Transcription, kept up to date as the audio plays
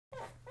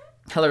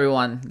Hello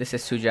everyone, this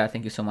is Suja.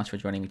 Thank you so much for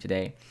joining me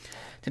today.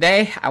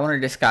 Today, I want to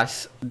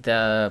discuss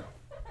the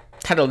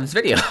title of this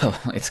video.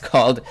 It's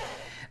called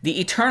The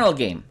Eternal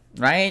Game,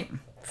 right?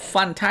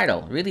 Fun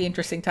title, really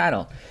interesting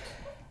title.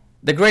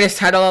 The greatest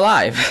title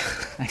alive.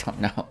 I don't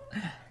know.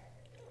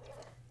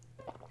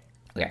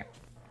 Okay.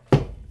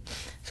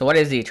 So what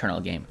is the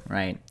Eternal Game,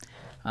 right?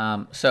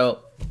 So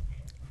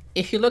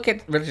if you look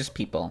at religious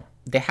people,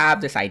 they have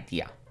this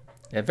idea,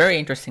 a very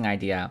interesting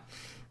idea.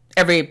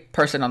 Every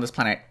person on this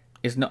planet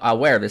is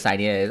aware of this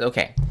idea is,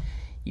 okay,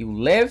 you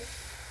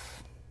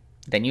live,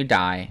 then you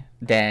die,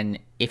 then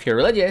if you're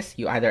religious,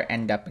 you either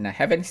end up in a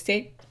heaven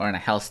state or in a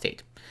hell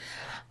state.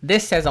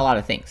 This says a lot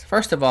of things.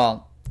 First of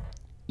all,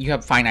 you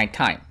have finite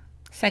time.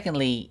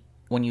 Secondly,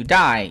 when you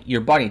die,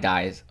 your body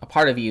dies, a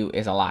part of you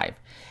is alive.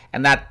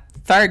 And that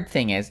third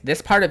thing is,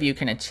 this part of you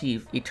can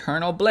achieve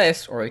eternal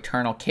bliss or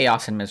eternal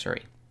chaos and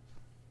misery.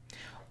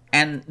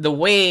 And the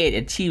way it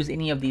achieves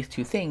any of these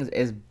two things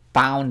is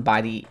bound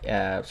by the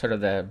sort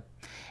of the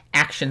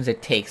actions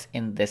it takes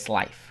in this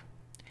life.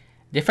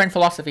 Different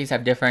philosophies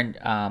have different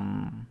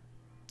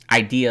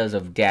ideas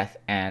of death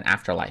and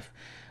afterlife.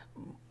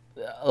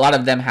 A lot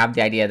of them have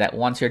the idea that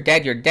once you're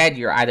dead,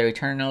 you're either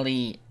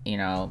eternally,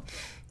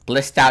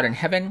 blissed out in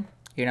heaven,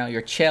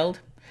 you're chilled,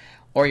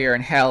 or you're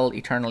in hell,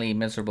 eternally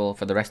miserable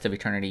for the rest of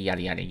eternity,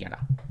 yada, yada, yada.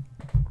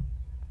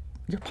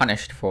 You're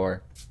punished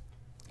for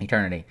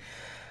eternity.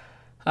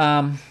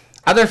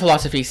 Other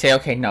philosophies say,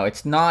 okay, no,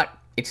 it's not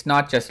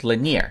just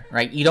linear,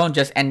 right? You don't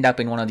just end up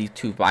in one of these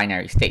two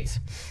binary states.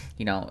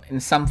 In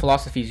some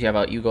philosophies,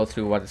 you go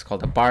through what is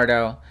called a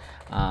bardo.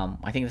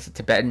 I think it's the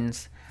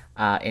Tibetans.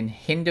 In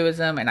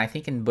Hinduism and I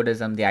think in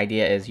Buddhism, the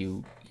idea is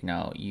you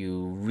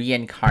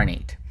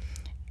reincarnate.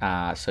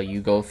 So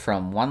you go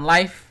from one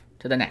life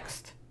to the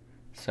next.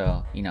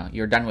 So,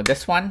 you're done with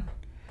this one,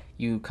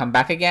 you come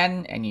back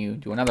again and you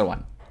do another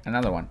one,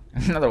 another one,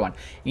 another one.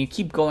 And you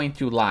keep going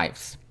through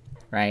lives,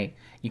 right?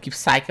 You keep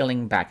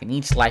cycling back, and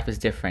each life is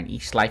different.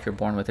 Each life you're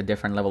born with a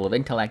different level of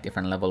intellect,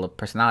 different level of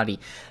personality,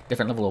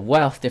 different level of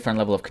wealth, different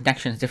level of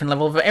connections, different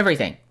level of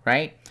everything,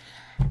 right?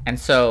 And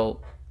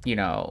so,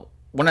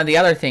 one of the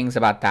other things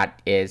about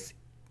that is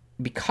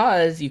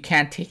because you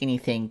can't take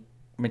anything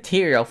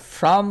material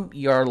from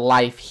your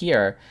life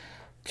here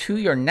to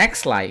your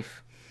next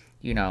life,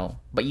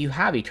 but you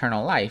have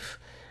eternal life,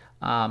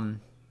 can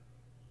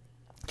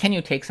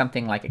you take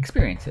something like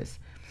experiences?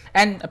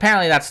 And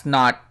apparently that's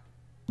not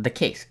the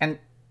case. And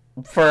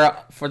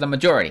for the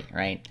majority,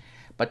 right?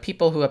 But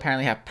people who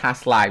apparently have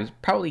past lives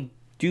probably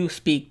do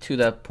speak to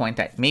the point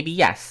that maybe,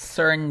 yes,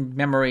 certain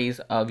memories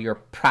of your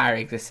prior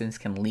existence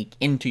can leak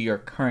into your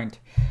current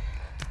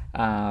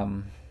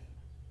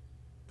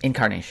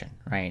incarnation,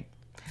 right?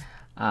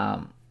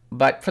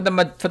 But for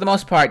the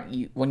most part,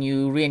 when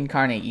you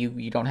reincarnate,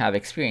 you don't have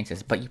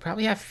experiences, but you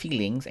probably have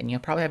feelings and you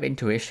probably have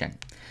intuition.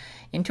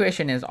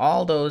 Intuition is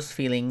all those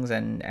feelings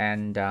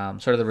and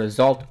sort of the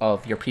result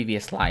of your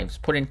previous lives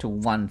put into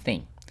one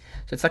thing.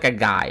 So it's like a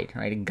guide,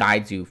 right? It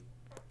guides you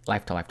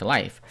life to life to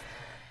life.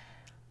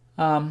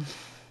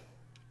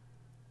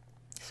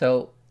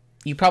 So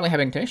you probably have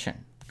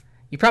intuition.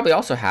 You probably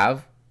also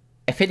have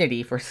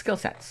affinity for skill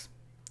sets.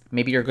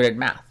 Maybe you're good at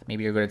math.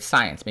 Maybe you're good at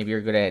science. Maybe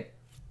you're good at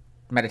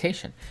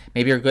meditation.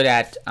 Maybe you're good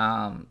at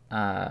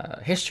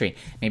history.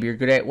 Maybe you're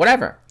good at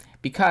whatever.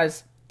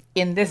 Because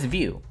in this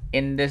view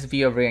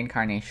of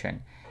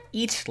reincarnation,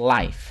 each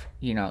life,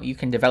 you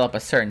can develop a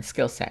certain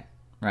skill set,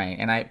 right?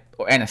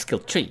 And a skill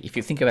tree, if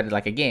you think of it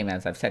like a game,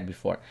 as I've said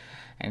before.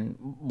 And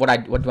what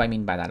do I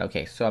mean by that?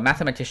 Okay, so a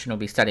mathematician will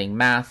be studying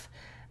math,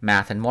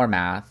 and more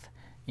math.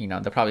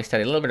 They'll probably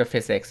study a little bit of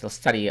physics. They'll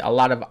study a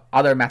lot of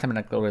other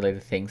mathematical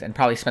related things and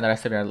probably spend the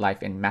rest of their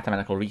life in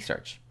mathematical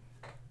research,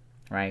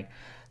 right?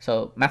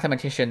 So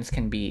mathematicians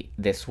can be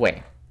this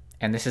way,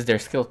 and this is their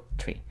skill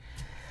tree.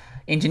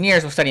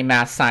 Engineers will study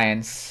math,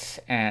 science,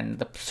 and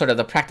the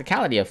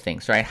practicality of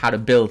things, right? How to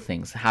build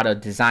things, how to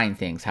design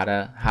things, how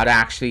to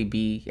actually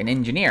be an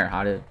engineer,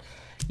 how to,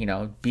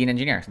 be an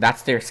engineer. So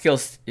that's their skill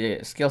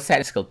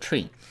set, skill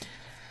tree.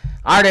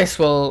 Artists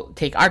will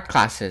take art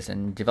classes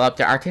and develop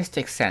their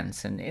artistic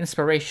sense and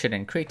inspiration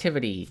and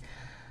creativity.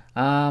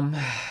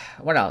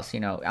 What else?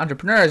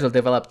 Entrepreneurs will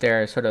develop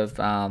their sort of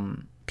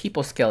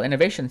people skill,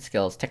 innovation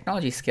skills,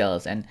 technology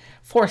skills, and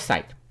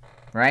foresight,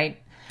 right?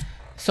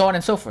 So on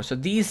and so forth. So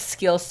these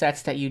skill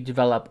sets that you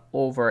develop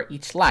over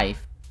each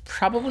life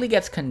probably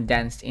gets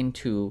condensed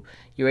into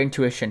your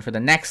intuition for the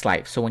next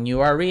life. So when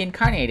you are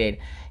reincarnated,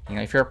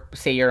 if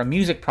you're a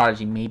music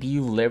prodigy, maybe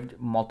you lived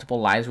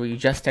multiple lives where you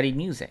just studied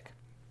music,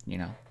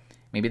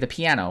 maybe the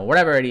piano,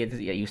 whatever it is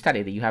that you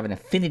study, that you have an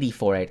affinity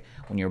for it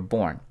when you're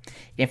born.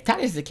 If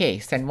that is the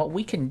case, then what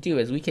we can do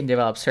is we can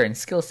develop certain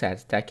skill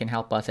sets that can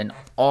help us in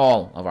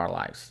all of our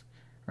lives,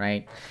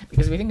 right?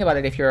 Because if you think about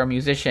it, if you're a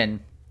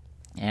musician,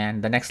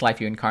 and the next life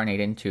you incarnate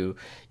into,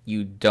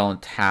 you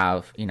don't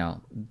have,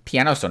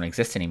 pianos don't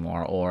exist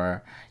anymore,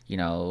 or,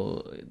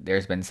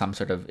 there's been some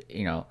sort of,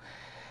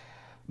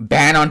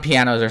 ban on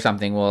pianos or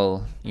something.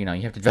 Well, you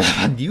have to develop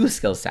a new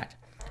skill set,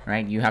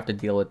 right? You have to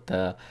deal with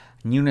the,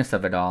 newness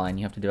of it all, and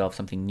you have to develop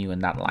something new in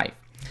that life.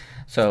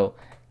 So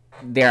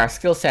there are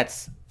skill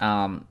sets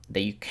that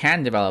you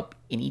can develop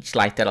in each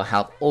life that'll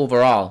help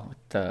overall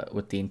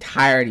with the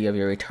entirety of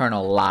your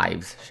eternal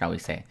lives, shall we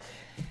say,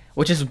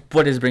 which is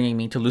what is bringing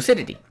me to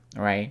lucidity,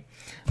 right?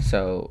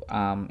 So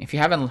if you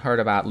haven't heard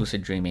about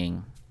lucid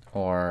dreaming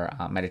or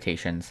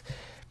meditations,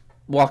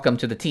 welcome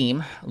to the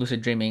team.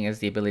 Lucid dreaming is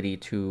the ability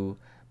to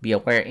be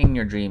aware in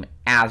your dream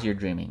as you're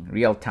dreaming,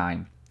 real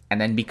time.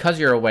 And then because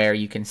you're aware,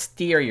 you can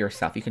steer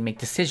yourself. You can make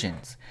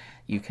decisions.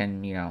 You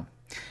can,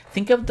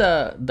 think of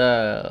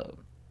the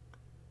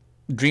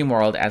dream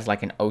world as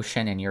like an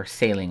ocean and you're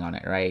sailing on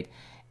it, right?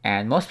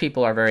 And most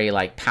people are very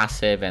like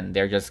passive and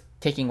they're just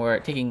going where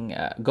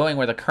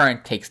the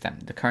current takes them.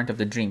 The current of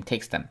the dream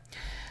takes them.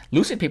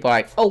 Lucid people are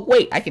like, oh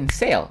wait, I can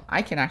sail.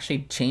 I can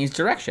actually change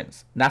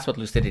directions. That's what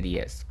lucidity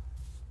is.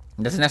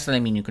 It doesn't necessarily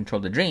mean you control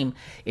the dream.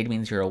 It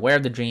means you're aware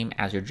of the dream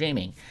as you're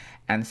dreaming.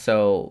 And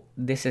so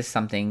this is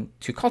something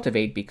to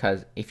cultivate,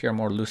 because if you're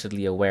more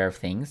lucidly aware of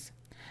things,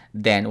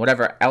 then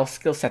whatever else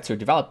skill sets you're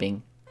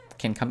developing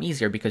can come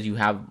easier because you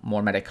have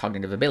more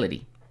metacognitive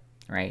ability,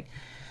 right?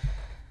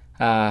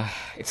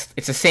 It's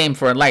the same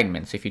for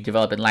enlightenment. So if you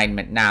develop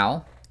enlightenment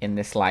now in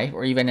this life,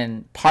 or even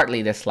in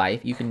partly this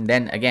life, you can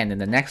then again in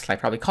the next life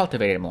probably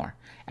cultivate it more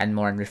and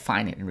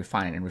refine it and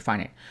refine it and refine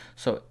it.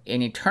 So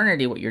in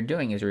eternity, what you're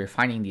doing is you're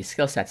refining these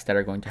skill sets that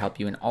are going to help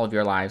you in all of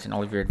your lives and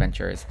all of your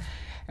adventures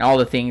and all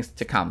the things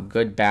to come,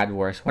 good, bad,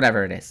 worse,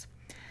 whatever it is.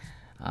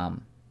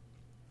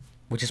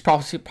 Which is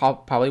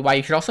probably why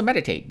you should also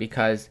meditate,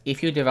 because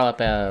if you develop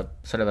a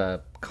sort of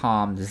a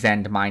calm,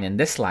 zen mind in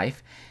this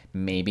life,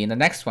 maybe in the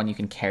next one you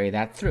can carry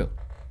that through.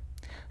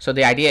 So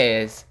the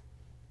idea is,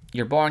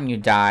 you're born, you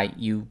die,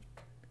 you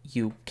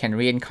can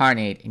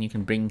reincarnate, and you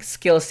can bring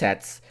skill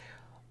sets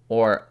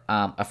or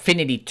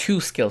affinity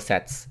to skill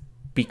sets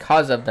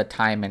because of the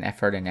time and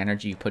effort and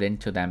energy you put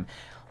into them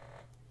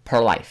per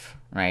life,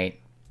 right?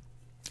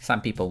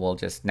 Some people will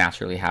just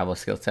naturally have a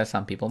skill set,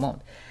 some people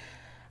won't.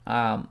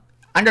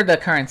 Under the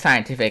current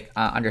scientific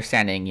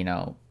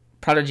understanding,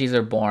 prodigies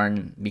are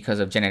born because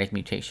of genetic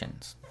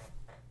mutations,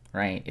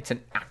 right? It's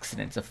an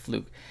accident, it's a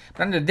fluke.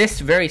 But under this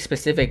very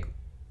specific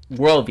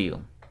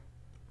worldview,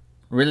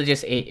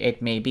 religious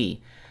it may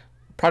be,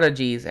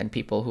 prodigies and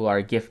people who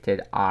are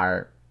gifted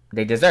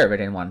they deserve it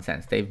in one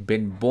sense. They've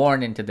been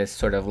born into this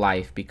sort of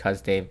life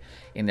because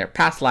in their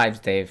past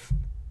lives, they've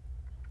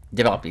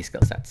developed these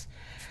skill sets.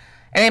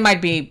 And it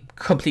might be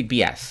complete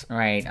BS,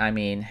 right? I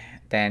mean,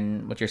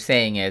 then what you're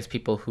saying is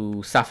people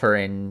who suffer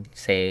in,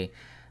 say,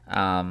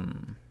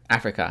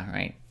 Africa,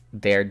 right?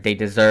 They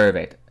deserve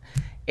it.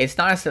 It's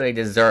not necessarily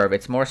deserve.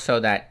 It's more so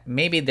that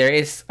maybe there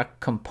is a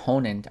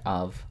component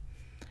of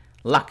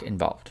luck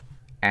involved.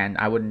 And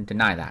I wouldn't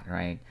deny that,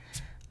 right?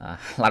 A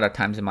lot of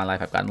times in my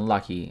life I've gotten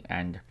lucky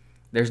and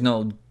there's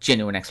no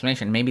genuine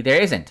explanation. Maybe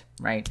there isn't,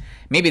 right?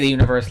 Maybe the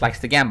universe likes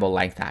to gamble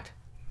like that,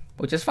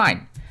 which is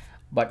fine.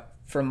 But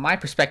from my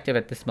perspective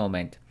at this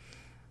moment,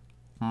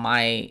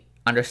 my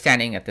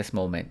understanding at this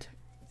moment,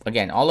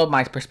 again, all of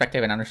my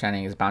perspective and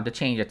understanding is bound to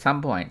change at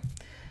some point.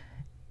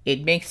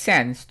 It makes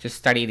sense to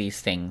study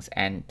these things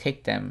and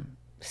take them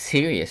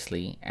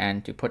seriously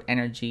and to put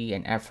energy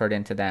and effort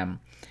into them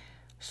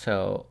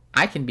so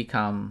I can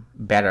become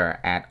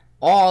better at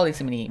all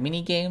these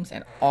mini games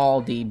and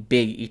all the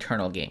big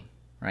eternal game,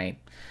 right?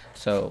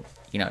 So,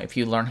 if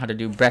you learn how to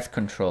do breath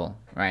control,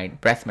 right?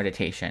 Breath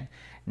meditation.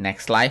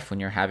 Next life,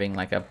 when you're having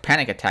like a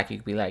panic attack, you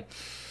could be like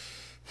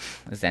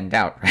zenned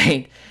out,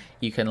 right?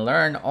 You can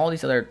learn all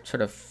these other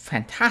sort of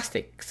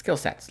fantastic skill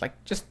sets,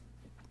 like just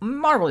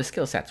marvelous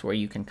skill sets where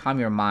you can calm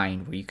your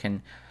mind, where you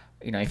can,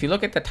 if you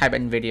look at the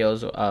Tibetan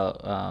videos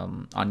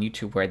on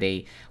YouTube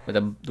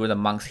where the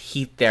monks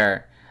heat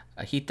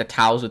the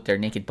towels with their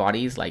naked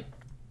bodies, like,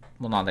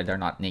 well, not that they're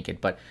not naked,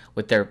 but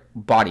with their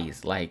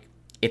bodies, like,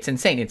 it's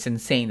insane. It's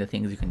insane the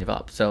things you can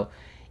develop. So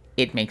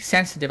it makes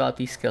sense to develop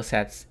these skill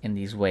sets in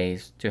these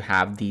ways to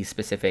have these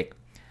specific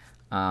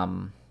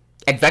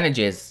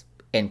advantages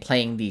in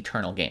playing the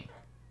eternal game.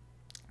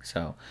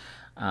 So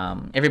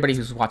everybody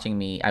who's watching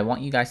me, I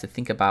want you guys to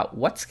think about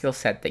what skill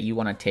set that you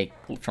want to take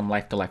from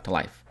life to life to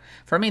life.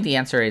 For me, the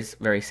answer is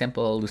very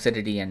simple: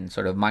 lucidity and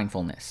sort of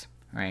mindfulness,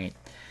 right?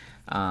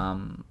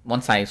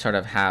 Once I sort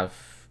of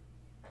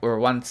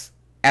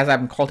as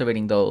I'm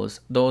cultivating those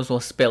will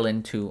spill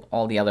into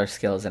all the other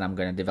skills that I'm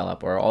going to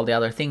develop or all the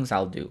other things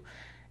I'll do.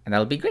 And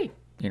that'll be great,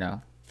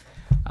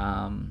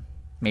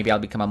 Maybe I'll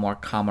become a more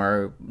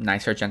calmer,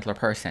 nicer, gentler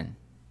person,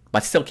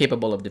 but still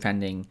capable of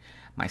defending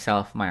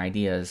myself, my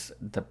ideas,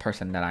 the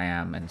person that I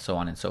am, and so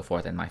on and so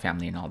forth, and my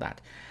family and all that.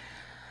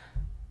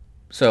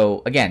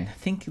 So again,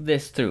 think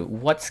this through.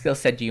 What skill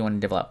set do you want to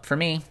develop? For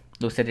me,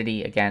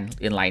 lucidity, again,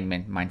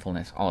 enlightenment,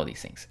 mindfulness, all of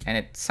these things. And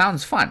it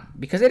sounds fun,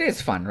 because it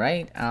is fun,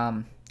 right?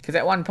 Because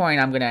at one point,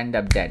 I'm going to end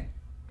up dead,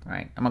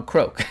 right? I'm a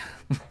croak.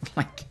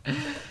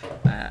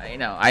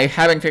 I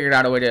haven't figured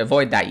out a way to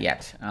avoid that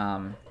yet.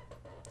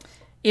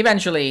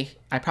 Eventually,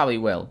 I probably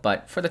will.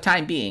 But for the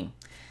time being,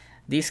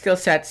 these skill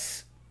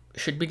sets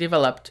should be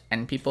developed,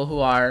 and people who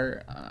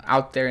are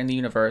out there in the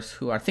universe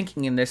who are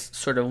thinking in this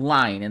sort of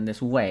line, in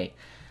this way,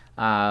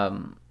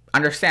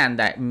 understand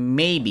that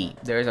maybe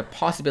there is a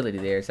possibility,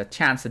 there's a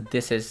chance that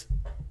this is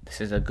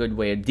a good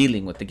way of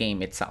dealing with the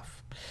game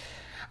itself.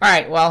 All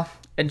right, well,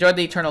 enjoy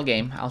the Eternal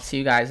game. I'll see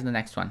you guys in the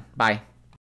next one. Bye.